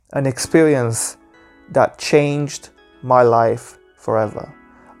an experience that changed my life forever.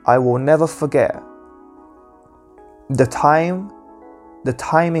 I will never forget the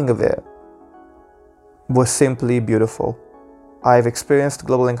timing of it was simply beautiful. I've experienced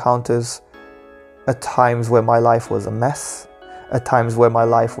Global Encounters at times where my life was a mess, at times where my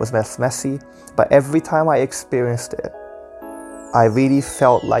life was less messy, but every time I experienced it, I really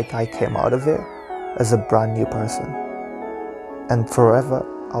felt like I came out of it as a brand new person. And forever,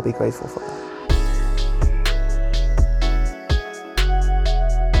 I'll be grateful for that.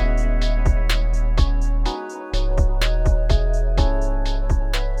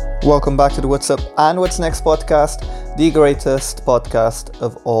 Welcome back to the What's Up and What's Next podcast, the greatest podcast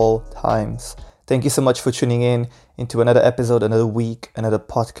of all times. Thank you so much for tuning in into another episode, another week, another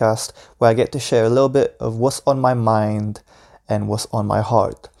podcast where I get to share a little bit of what's on my mind and what's on my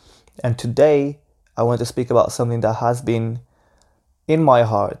heart. And today, I want to speak about something that has been in my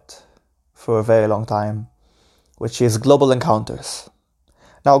heart for a very long time, which is Global Encounters.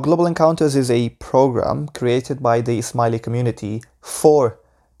 Now, Global Encounters is a program created by the Ismaili community for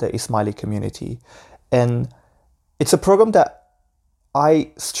the Ismaili community. And it's a program that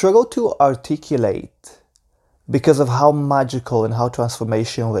I struggle to articulate because of how magical and how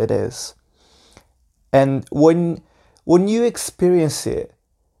transformational it is. And when you experience it,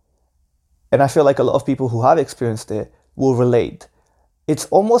 and I feel like a lot of people who have experienced it will relate, it's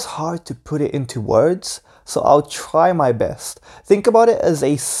almost hard to put it into words, so I'll try my best. Think about it as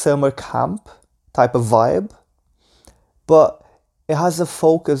a summer camp type of vibe, but it has a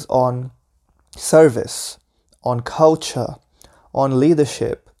focus on service, on culture, on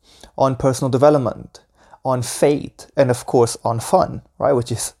leadership, on personal development, on faith, and of course on fun, right?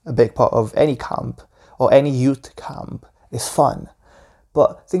 Which is a big part of any camp or any youth camp is fun.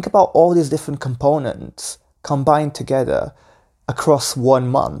 But think about all these different components combined together across 1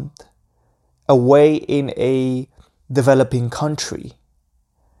 month, away in a developing country.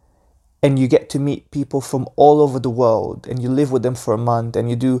 And you get to meet people from all over the world, and you live with them for a month, and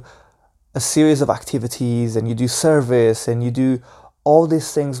you do a series of activities, and you do service, and you do all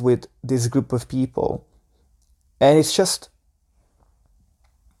these things with this group of people. And it's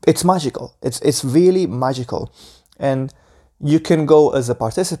magical. It's really magical. And you can go as a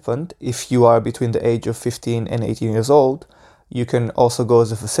participant if you are between the age of 15 and 18 years old. You can also go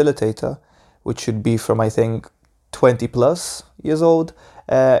as a facilitator, which should be from, I think, 20 plus years old.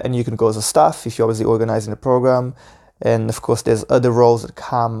 And you can go as a staff if you're obviously organizing the program. And of course, there's other roles at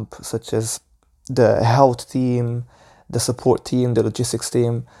camp, such as the health team, the support team, the logistics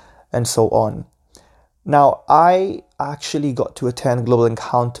team, and so on. Now, I actually got to attend Global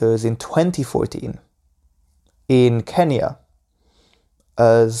Encounters in 2014 in Kenya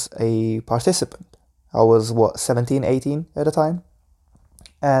as a participant. I was, 17, 18 at the time?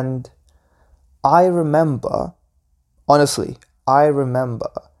 And I remember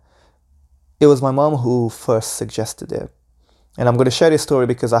it was my mom who first suggested it. And I'm going to share this story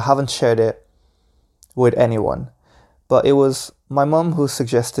because I haven't shared it with anyone. But it was my mom who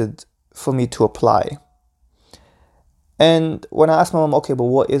suggested for me to apply. And when I asked my mom, okay, but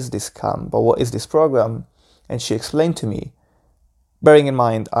what is this camp or what is this program? And she explained to me, bearing in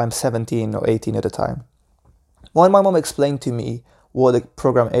mind I'm 17 or 18 at the time. When my mom explained to me what the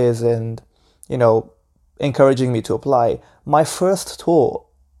program is and, encouraging me to apply, my first thought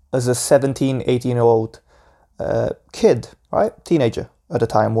as a 17, 18-year-old kid, right, teenager at the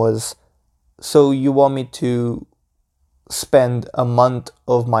time was, so you want me to spend a month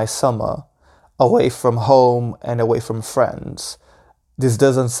of my summer away from home and away from friends? This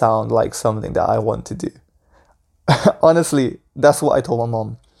doesn't sound like something that I want to do. Honestly, that's what I told my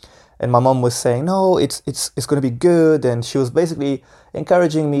mom. And my mom was saying, no, it's going to be good. And she was basically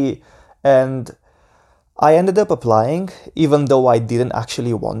encouraging me. And I ended up applying, even though I didn't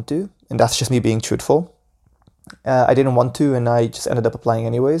actually want to. And that's just me being truthful. I didn't want to, and I just ended up applying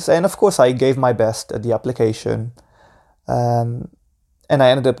anyways. And of course, I gave my best at the application. And I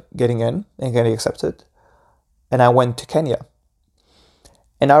ended up getting in and getting accepted. And I went to Kenya.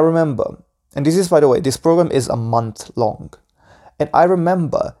 And I remember, and this is, by the way, this program is a month long. And I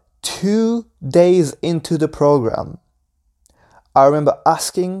remember 2 days into the program, I remember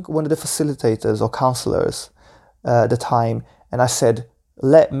asking one of the facilitators or counselors at the time, and I said,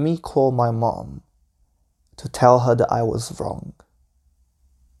 let me call my mom to tell her that I was wrong.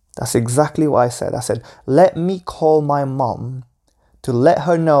 That's exactly what I said. I said, let me call my mom to let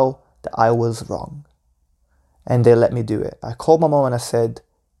her know that I was wrong. And they let me do it. I called my mom and I said,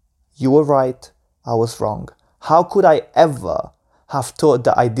 you were right, I was wrong. How could I ever have thought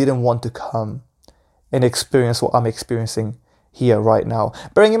that I didn't want to come and experience what I'm experiencing here right now.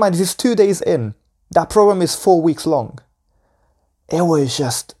 Bearing in mind, this is 2 days in. That program is 4 weeks long. It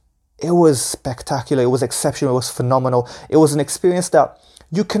was spectacular. It was exceptional. It was phenomenal. It was an experience that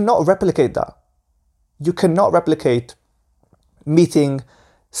you cannot replicate that. You cannot replicate meeting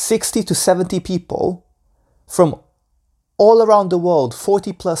 60 to 70 people from all around the world,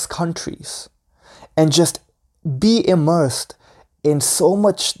 40 plus countries, and just be immersed in so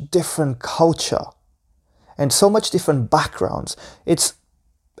much different culture and so much different backgrounds. It's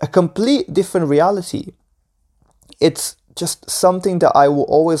a complete different reality. It's just something that I will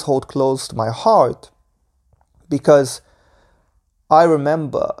always hold close to my heart, because I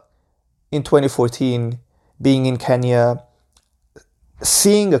remember in 2014 being in Kenya,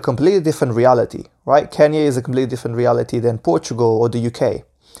 seeing a completely different reality, right? Kenya is a completely different reality than Portugal or the UK.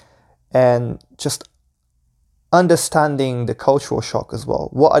 And just understanding the cultural shock as well.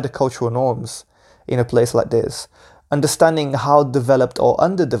 What are the cultural norms in a place like this? Understanding how developed or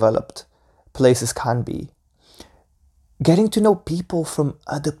underdeveloped places can be. Getting to know people from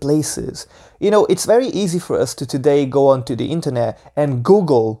other places. It's very easy for us to today go onto the internet and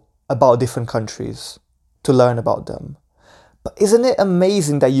Google about different countries to learn about them. But isn't it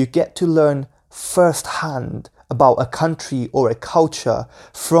amazing that you get to learn firsthand about a country or a culture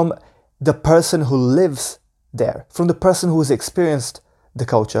from the person who lives there, from the person who's experienced the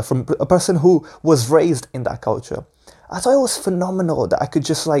culture, from a person who was raised in that culture? I thought it was phenomenal that I could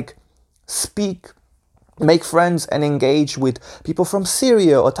just speak, make friends and engage with people from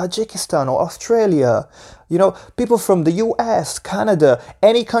Syria or Tajikistan or Australia, people from the US, Canada,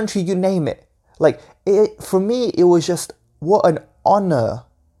 any country, you name it. For me, it was just, what an honor,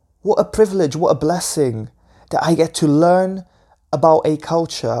 what a privilege, what a blessing that I get to learn about a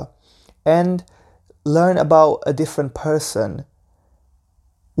culture and learn about a different person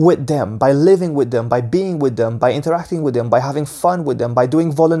with them, by living with them, by being with them, by interacting with them, by having fun with them, by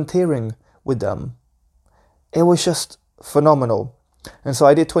doing volunteering with them. It was just phenomenal. And so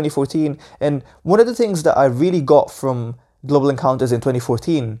I did 2014. And one of the things that I really got from Global Encounters in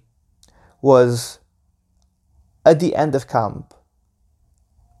 2014 was, at the end of camp,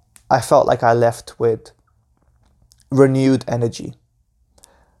 I felt like I left with renewed energy.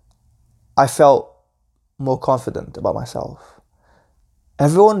 I felt more confident about myself.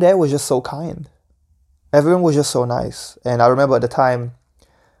 Everyone there was just so kind. Everyone was just so nice. And I remember at the time,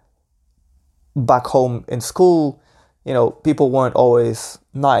 back home in school, people weren't always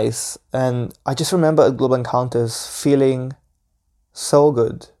nice. And I just remember at Global Encounters feeling so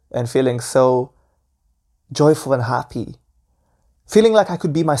good and feeling so joyful and happy. Feeling like I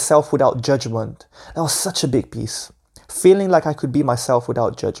could be myself without judgment. That was such a big piece. Feeling like I could be myself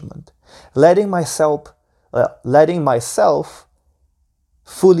without judgment. Letting myself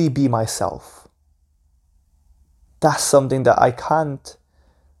fully be myself. That's something that I can't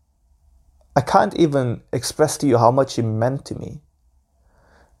even express to you how much it meant to me.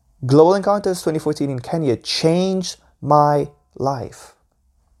 Global Encounters 2014 in Kenya changed my life.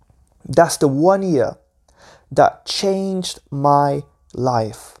 That's the 1 year that changed my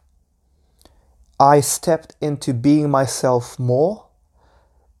life. I stepped into being myself more,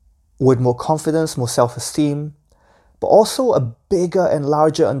 with more confidence, more self-esteem, but also a bigger and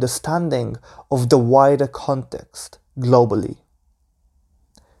larger understanding of the wider context globally.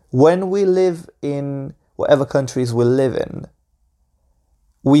 When we live in whatever countries we live in,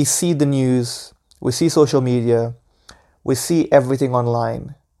 we see the news, we see social media, we see everything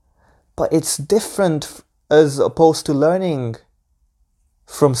online. But it's different as opposed to learning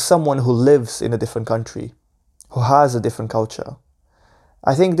from someone who lives in a different country, who has a different culture.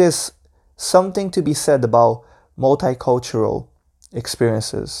 I think there's something to be said about multicultural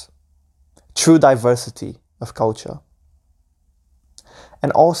experiences, true diversity of culture.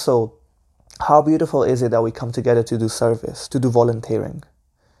 And also, how beautiful is it that we come together to do service, to do volunteering,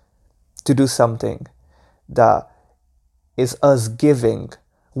 to do something that is us giving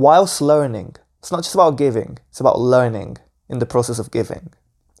whilst learning. It's not just about giving, it's about learning in the process of giving,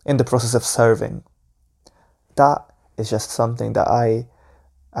 in the process of serving. That is just something that I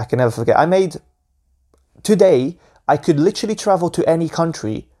can never forget. Today, I could literally travel to any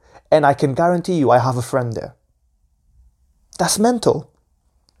country and I can guarantee you I have a friend there. That's mental.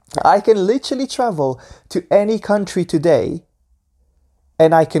 I can literally travel to any country today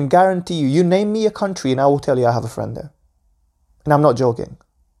and I can guarantee you name me a country and I will tell you I have a friend there. And I'm not joking.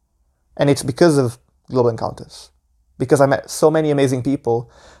 And it's because of Global Encounters. Because I met so many amazing people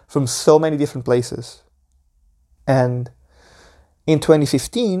from so many different places. And in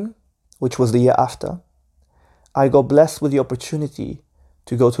 2015, which was the year after, I got blessed with the opportunity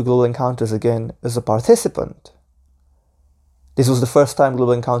to go to Global Encounters again as a participant. This was the first time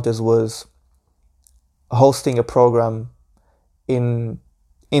Global Encounters was hosting a program in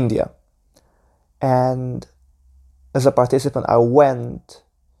India. And as a participant, I went,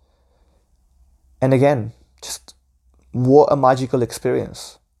 and again, just what a magical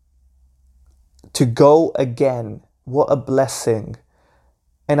experience. To go again, what a blessing.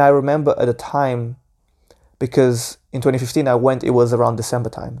 And I remember at the time, because in 2015 I went, it was around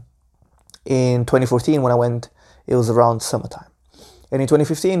December time. In 2014 when I went, it was around summertime. And in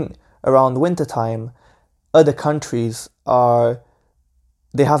 2015, around winter time, other countries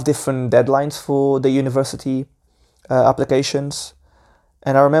they have different deadlines for the university applications.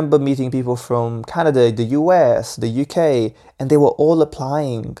 And I remember meeting people from Canada, the US, the UK, and they were all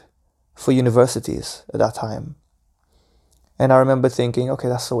applying for universities at that time. And I remember thinking, okay,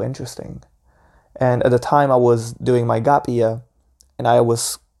 that's so interesting. And at the time I was doing my gap year, and I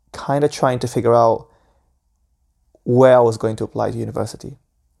was kind of trying to figure out where I was going to apply to university.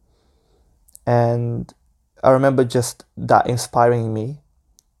 And I remember just that inspiring me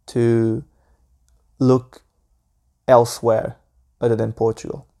to look elsewhere other than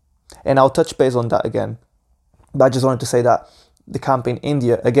Portugal. And I'll touch base on that again. But I just wanted to say that the camp in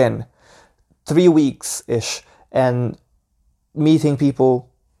India, again, 3 weeks-ish, and meeting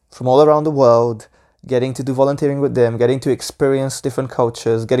people from all around the world, getting to do volunteering with them, getting to experience different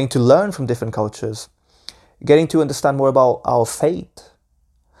cultures, getting to learn from different cultures, getting to understand more about our faith,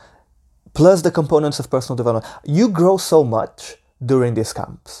 plus the components of personal development. You grow so much during these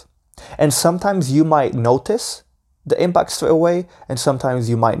camps. And sometimes you might notice the impact straight away, and sometimes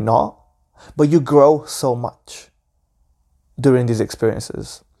you might not, but you grow so much during these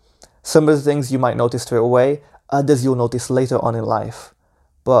experiences. Some of the things you might notice straight away, others you'll notice later on in life.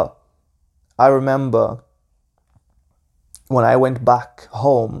 But I remember when I went back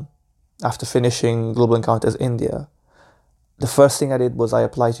home after finishing Global Encounters India, the first thing I did was I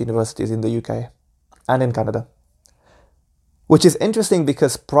applied to universities in the UK and in Canada. Which is interesting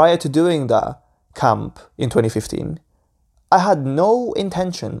because prior to doing that camp in 2015, I had no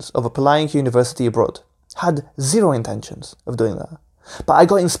intentions of applying to university abroad. Had zero intentions of doing that. But I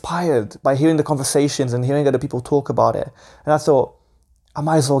got inspired by hearing the conversations and hearing other people talk about it. And I thought, I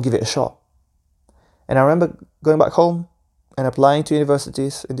might as well give it a shot. And I remember going back home and applying to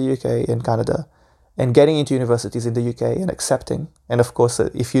universities in the UK and Canada, and getting into universities in the UK and accepting. And of course,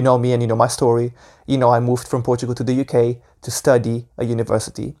 if you know me and you know my story, you know I moved from Portugal to the UK to study at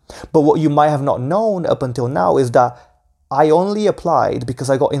university. But what you might have not known up until now is that I only applied because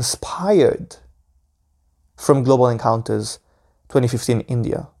I got inspired from Global Encounters 2015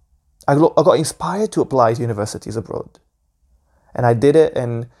 India. I got inspired to apply to universities abroad. And I did it,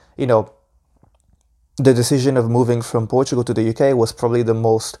 and the decision of moving from Portugal to the UK was probably the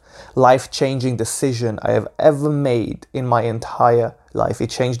most life-changing decision I have ever made in my entire life.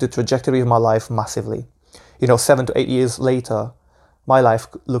 It changed the trajectory of my life massively. 7 to 8 years later, my life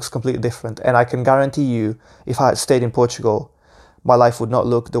looks completely different. And I can guarantee you, if I had stayed in Portugal, my life would not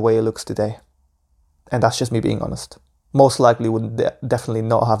look the way it looks today. And that's just me being honest. Most likely would definitely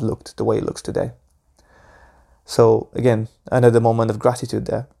not have looked the way it looks today. So again, another moment of gratitude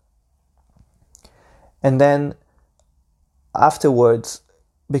there. And then afterwards,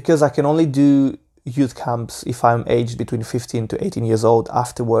 because I can only do youth camps if I'm aged between 15 to 18 years old,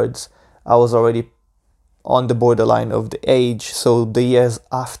 afterwards I was already on the borderline of the age. So the years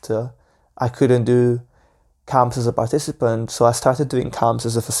after, I couldn't do camps as a participant, so I started doing camps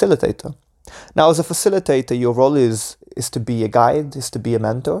as a facilitator. Now, as a facilitator, your role is to be a guide, is to be a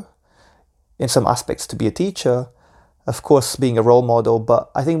mentor, in some aspects to be a teacher, of course being a role model, but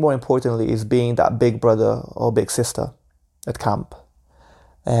I think more importantly is being that big brother or big sister at camp.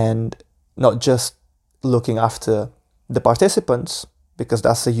 And not just looking after the participants, because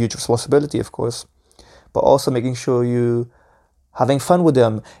that's a huge responsibility, of course, but also making sure you having fun with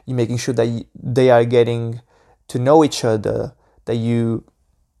them, you making sure that they are getting to know each other, that you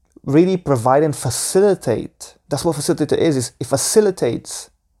really provide and facilitate. That's what facilitator is it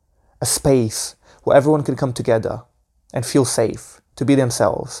facilitates a space where everyone can come together and feel safe to be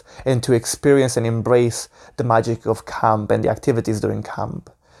themselves and to experience and embrace the magic of camp and the activities during camp.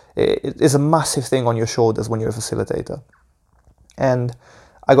 It is a massive thing on your shoulders when you're a facilitator. And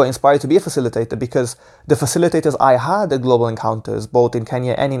I got inspired to be a facilitator because the facilitators I had at Global Encounters, both in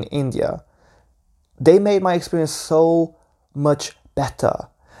Kenya and in India, they made my experience so much better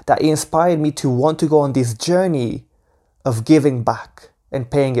that it inspired me to want to go on this journey of giving back and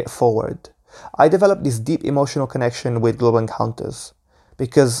paying it forward. I developed this deep emotional connection with Global Encounters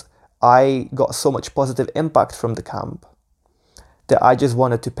because I got so much positive impact from the camp. that I just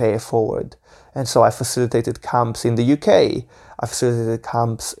wanted to pay it forward. And so I facilitated camps in the UK, I facilitated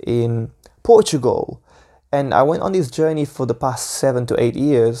camps in Portugal, and I went on this journey for the past 7 to 8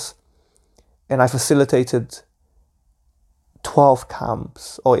 years, and I facilitated 12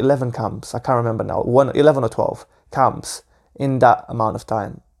 camps or 11 camps, I can't remember now, 11 or 12 camps in that amount of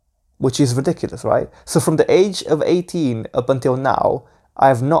time, which is ridiculous, right? So from the age of 18 up until now, I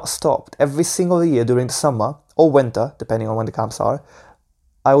have not stopped. Every single year during the summer or winter, depending on when the camps are,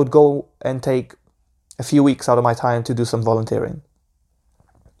 I would go and take a few weeks out of my time to do some volunteering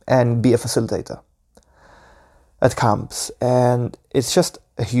and be a facilitator at camps. And it's just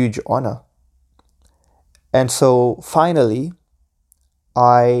a huge honor. And so finally,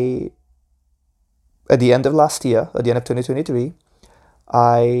 at the end of last year, at the end of 2023,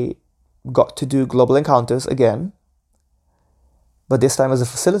 I got to do Global Encounters again, but this time as a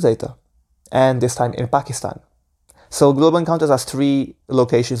facilitator, and this time in Pakistan. So Global Encounters has 3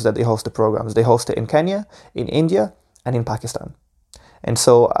 locations that they host the programs. They host it in Kenya, in India, and in Pakistan. And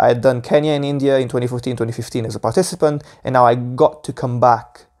so I had done Kenya and India in 2014, 2015 as a participant, and now I got to come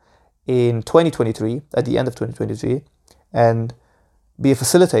back in 2023, at the end of 2023, and be a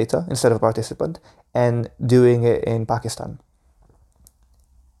facilitator instead of a participant, and doing it in Pakistan.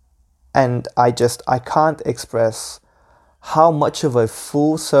 And I can't express how much of a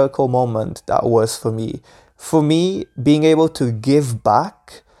full circle moment that was for me. For me, being able to give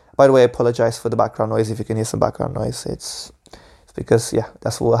back, by the way, I apologize for the background noise if you can hear some background noise. It's because,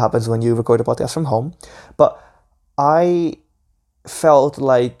 that's what happens when you record a podcast from home. But I felt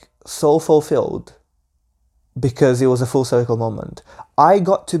like so fulfilled because it was a full circle moment. I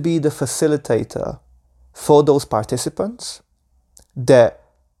got to be the facilitator for those participants that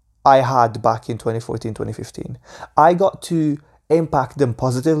I had back in 2014, 2015. I got to impact them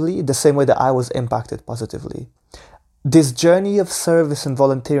positively the same way that I was impacted positively. This journey of service and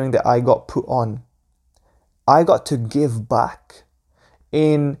volunteering that I got put on, I got to give back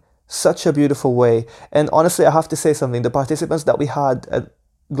in such a beautiful way. And honestly, I have to say something. The participants that we had at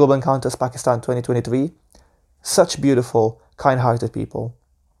Global Encounters Pakistan 2023, such beautiful, kind-hearted people.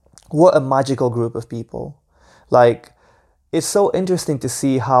 What a magical group of people. Like, it's so interesting to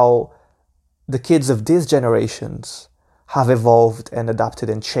see how the kids of these generations have evolved and adapted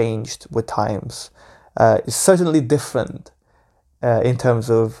and changed with times. It's certainly different in terms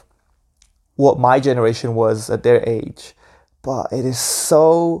of what my generation was at their age. But it is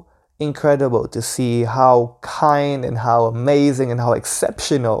so incredible to see how kind and how amazing and how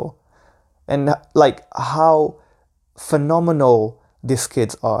exceptional and like how phenomenal these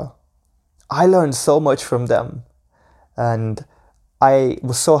kids are. I learned so much from them. And I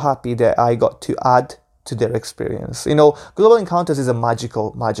was so happy that I got to add to their experience. Global Encounters is a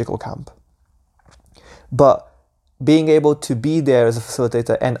magical camp. But being able to be there as a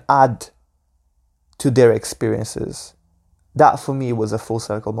facilitator and add to their experiences, that for me was a full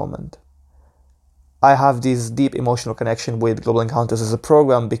circle moment. I have this deep emotional connection with Global Encounters as a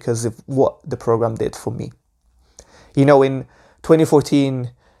program because of what the program did for me. In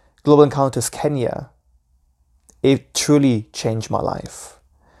 2014, Global Encounters Kenya, it truly changed my life.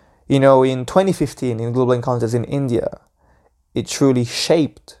 In 2015, in Global Encounters in India, it truly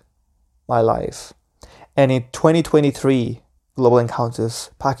shaped my life. And in 2023, Global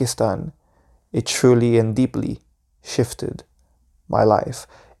Encounters Pakistan, it truly and deeply shifted my life.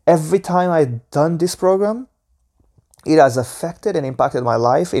 Every time I've done this program, it has affected and impacted my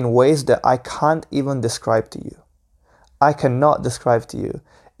life in ways that I can't even describe to you. I cannot describe to you.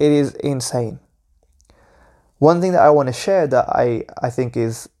 It is insane. One thing that I want to share that I think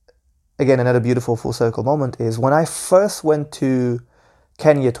is, again, another beautiful full circle moment is when I first went to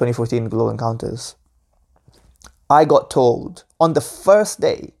Kenya 2014 Global Encounters, I got told, on the first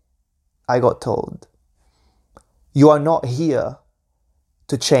day, I got told, you are not here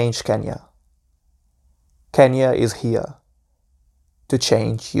to change Kenya. Kenya is here to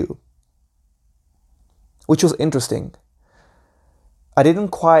change you. Which was interesting. I didn't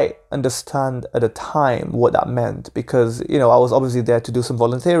quite understand at the time what that meant because, I was obviously there to do some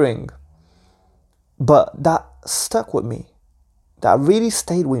volunteering. But that stuck with me. That really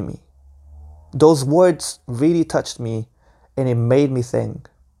stayed with me. Those words really touched me and it made me think.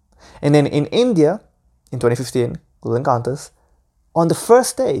 And then in India, in 2015, Global Encounters, on the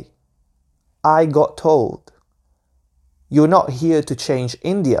first day, I got told, you're not here to change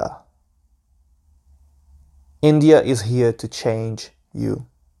India. India is here to change you.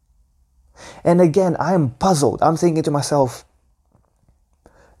 And again, I am puzzled. I'm thinking to myself,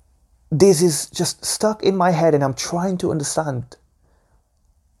 this is just stuck in my head and I'm trying to understand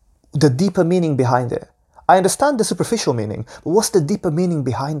the deeper meaning behind it. I understand the superficial meaning, but what's the deeper meaning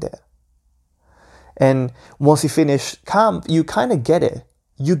behind it? And once you finish camp, you kind of get it.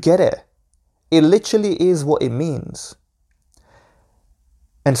 You get it. It literally is what it means.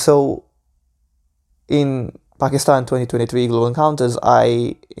 And so in Pakistan 2023 Global Encounters,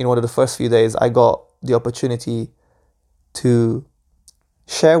 in one of the first few days, I got the opportunity to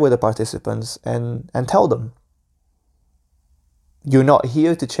share with the participants and tell them, you're not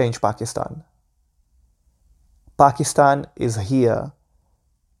here to change Pakistan. Pakistan is here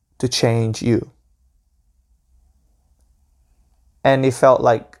to change you. And it felt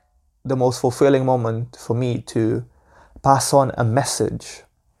like the most fulfilling moment for me to pass on a message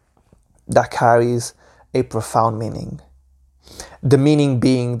that carries a profound meaning. The meaning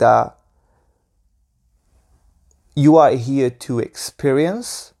being that you are here to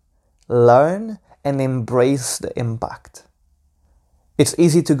experience, learn, and embrace the impact. It's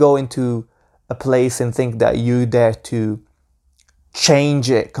easy to go into a place and think that you're there to change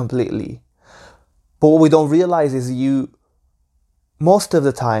it completely. But what we don't realize is most of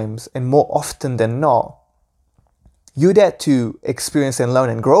the times, and more often than not, you're there to experience and learn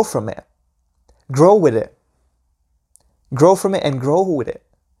and grow from it. Grow with it. Grow from it and grow with it.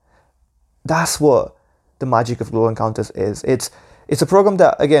 That's what the magic of Global Encounters is. It's a program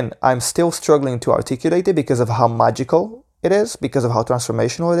that, again, I'm still struggling to articulate it because of how magical it is, because of how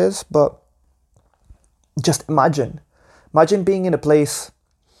transformational it is. But just imagine being in a place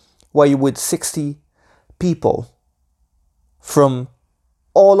where you would 60 people from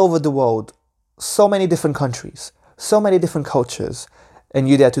all over the world, so many different countries, so many different cultures, and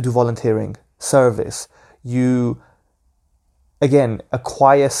you're there to do volunteering, service. You, again,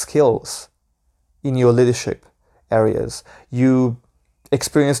 acquire skills in your leadership areas. You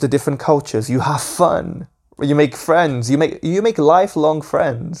experience the different cultures. You have fun. You make friends. You make lifelong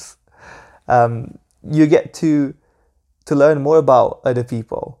friends. You get to learn more about other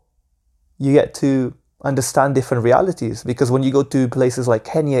people. You get to understand different realities, because when you go to places like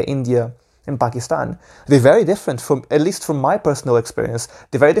Kenya, India, and Pakistan, they're very different at least from my personal experience,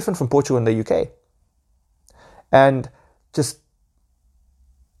 they're very different from Portugal and the UK. And just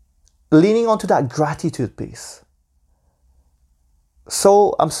leaning onto that gratitude piece.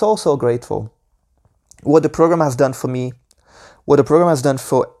 So I'm so grateful. What the program has done for me, what the program has done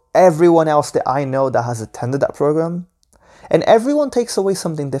for everyone else that I know that has attended that program, and everyone takes away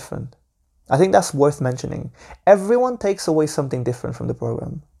something different. I think that's worth mentioning. Everyone takes away something different from the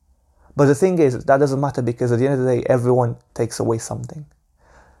program. But the thing is, that doesn't matter, because at the end of the day, everyone takes away something.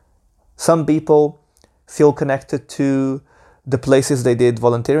 Some people feel connected to the places they did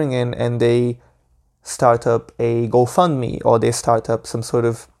volunteering in, and they start up a GoFundMe, or they start up some sort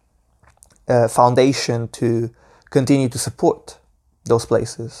of foundation to continue to support those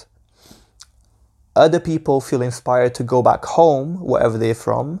places. Other people feel inspired to go back home, wherever they're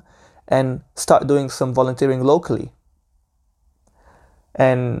from, and start doing some volunteering locally.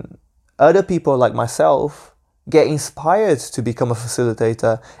 And other people like myself get inspired to become a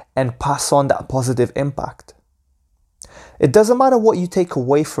facilitator and pass on that positive impact. It doesn't matter what you take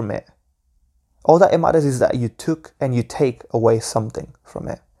away from it. All that it matters is that you took and you take away something from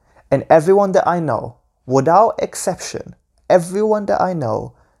it. And everyone that I know, without exception, everyone that I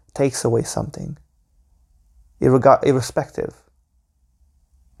know takes away something, irrespective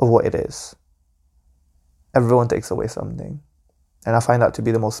of what it is. Everyone takes away something. And I find that to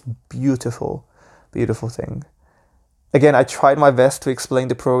be the most beautiful, beautiful thing. Again, I tried my best to explain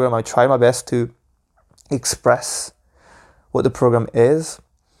the program. I tried my best to express what the program is.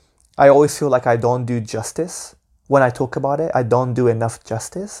 I always feel like I don't do justice when I talk about it. I don't do enough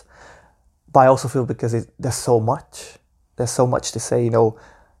justice. But I also feel because there's so much. There's so much to say,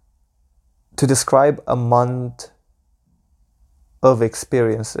 to describe a month of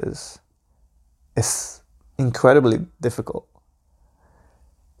experiences is incredibly difficult.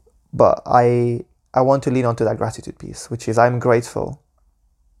 But I want to lean onto that gratitude piece, which is I'm grateful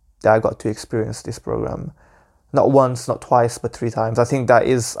that I got to experience this program. Not once, not twice, but 3 times. I think that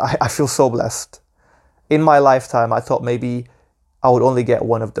is, I feel so blessed. In my lifetime, I thought maybe I would only get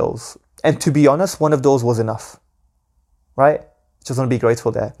one of those. And to be honest, one of those was enough, right? Just want to be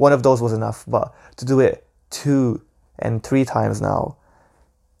grateful there. One of those was enough, but to do it 2 and 3 times now,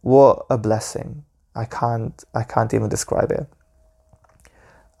 what a blessing. I can't even describe it.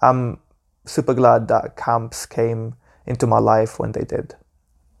 I'm super glad that camps came into my life when they did,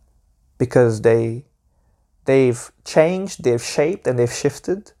 because they've changed, they've shaped, and they've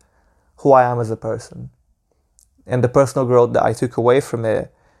shifted who I am as a person. And the personal growth that I took away from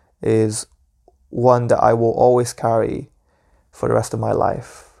it is one that I will always carry for the rest of my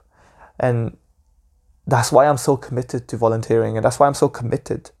life. And that's why I'm so committed to volunteering, and that's why I'm so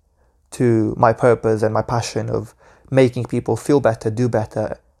committed to my purpose and my passion of making people feel better, do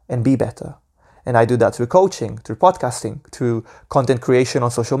better, and be better. And I do that through coaching, through podcasting, through content creation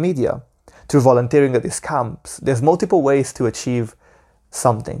on social media, through volunteering at these camps. There's multiple ways to achieve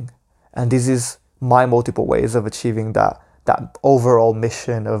something. And this is my multiple ways of achieving that overall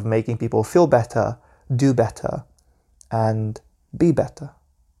mission of making people feel better, do better, and be better.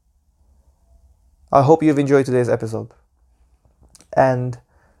 I hope you've enjoyed today's episode. And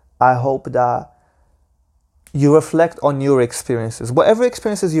I hope that you reflect on your experiences, whatever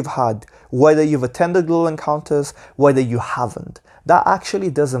experiences you've had, whether you've attended Global Encounters, whether you haven't. That actually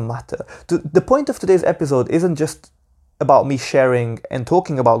doesn't matter. The point of today's episode isn't just about me sharing and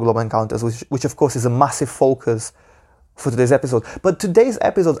talking about Global Encounters, which of course is a massive focus for today's episode. But today's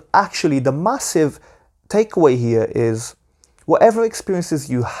episode, actually, the massive takeaway here is whatever experiences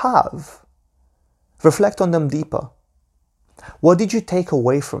you have, reflect on them deeper. What did you take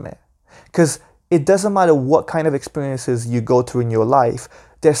away from it? Because it doesn't matter what kind of experiences you go through in your life,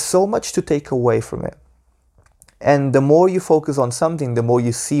 there's so much to take away from it. And the more you focus on something, the more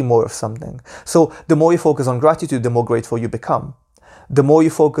you see more of something. So the more you focus on gratitude, the more grateful you become. The more you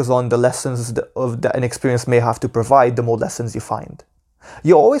focus on the lessons that an experience may have to provide, the more lessons you find.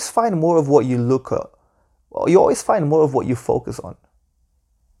 You always find more of what you look at. You always find more of what you focus on.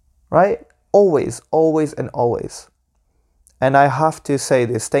 Right? Always, always, and always. And I have to say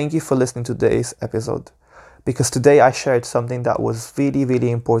this, thank you for listening to today's episode, because today I shared something that was really, really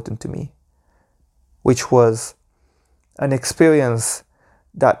important to me, which was an experience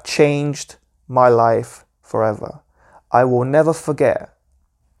that changed my life forever. I will never forget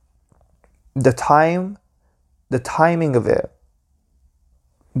the timing of it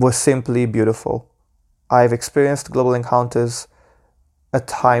was simply beautiful. I've experienced Global Encounters at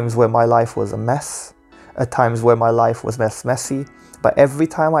times where my life was a mess, at times where my life was messy, but every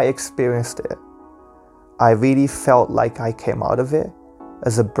time I experienced it, I really felt like I came out of it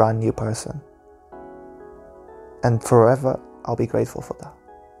as a brand new person. And forever, I'll be grateful for that.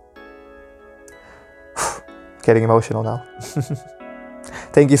 Getting emotional now.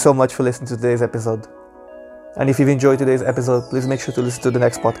 Thank you so much for listening to today's episode. And if you've enjoyed today's episode, please make sure to listen to the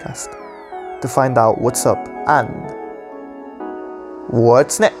next podcast to find out what's up and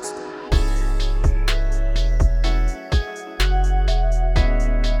what's next.